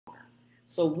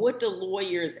So what the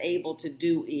lawyer is able to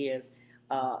do is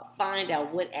find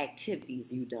out what activities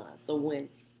you've done. So when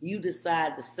you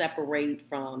decide to separate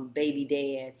from baby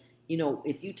dad,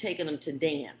 if you taking them to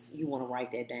dance, you want to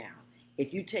write that down.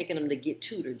 If you taking them to get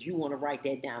tutored, you want to write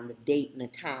that down, the date and the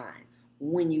time,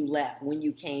 when you left, when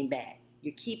you came back.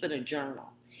 You're keeping a journal.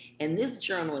 And this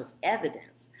journal is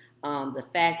evidence. The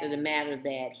fact of the matter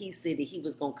that he said that he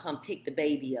was going to come pick the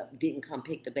baby up, didn't come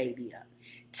pick the baby up.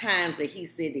 Times that he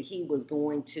said that he was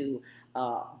going to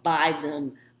buy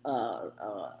them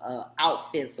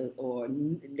outfits, or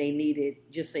they needed,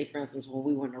 just say for instance, when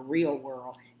we were in the real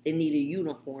world, they needed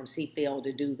uniforms. He failed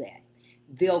to do that.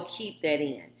 They'll keep that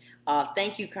in.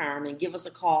 Thank you, Carmen. Give us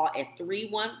a call at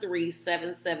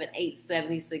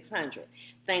 313-778-7600.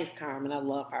 Thanks, Carmen. I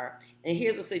love her. And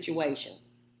here's the situation.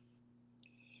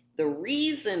 The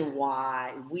reason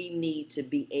why we need to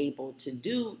be able to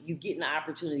you get an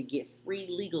opportunity to get free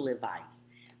legal advice.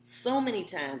 So many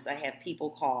times I have people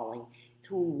calling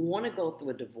who want to go through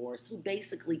a divorce, who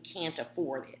basically can't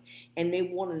afford it. And they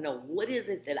want to know, what is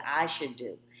it that I should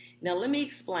do? Now, let me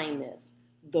explain this.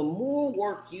 The more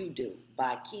work you do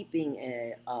by keeping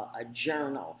a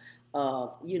journal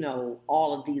of,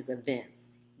 all of these events,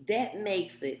 that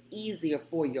makes it easier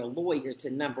for your lawyer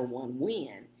to, number one,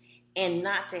 win, and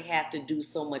not to have to do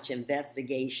so much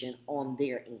investigation on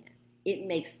their end. It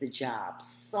makes the job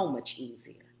so much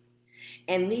easier.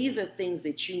 And these are things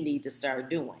that you need to start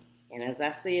doing. And as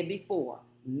I said before,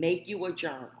 make you a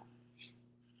journal.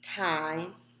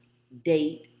 Time,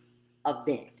 date,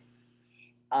 event.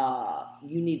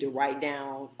 You need to write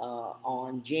down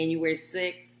on January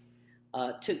 6th,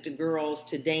 took the girls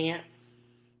to dance,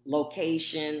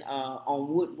 location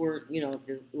on Woodward, if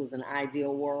it was an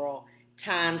ideal world,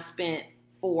 time spent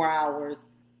 4 hours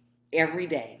every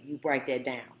day. You write that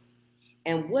down.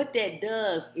 And what that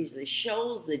does is it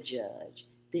shows the judge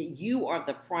that you are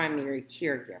the primary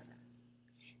caregiver.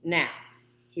 Now,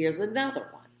 here's another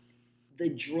one. The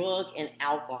drug and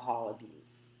alcohol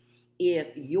abuse.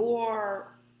 If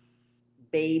your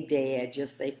babe dad,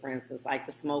 just say for instance, like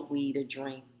to smoke weed or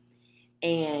drink,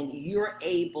 and you're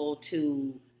able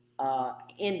to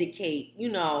indicate,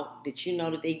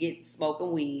 that they get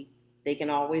smoking weed, they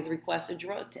can always request a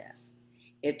drug test.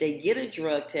 If they get a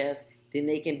drug test, then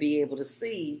they can be able to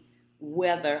see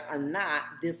whether or not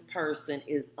this person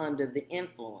is under the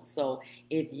influence. So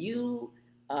if you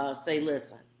say,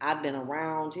 listen, I've been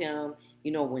around him,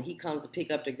 when he comes to pick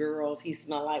up the girls, he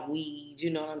smell like weed, you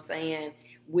know what I'm saying?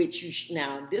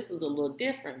 Now this is a little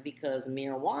different because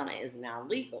marijuana is now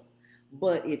legal.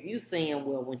 But if you saying,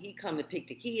 well, when he come to pick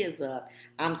the kids up,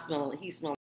 he's smelling